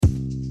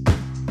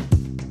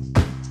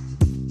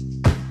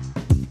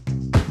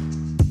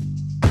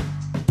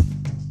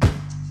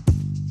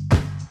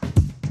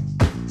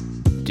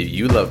Do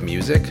you love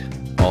music?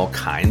 All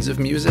kinds of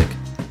music?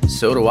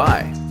 So do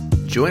I.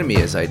 Join me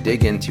as I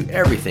dig into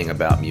everything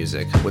about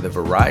music with a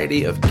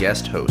variety of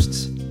guest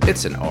hosts.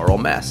 It's an Aural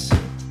mess.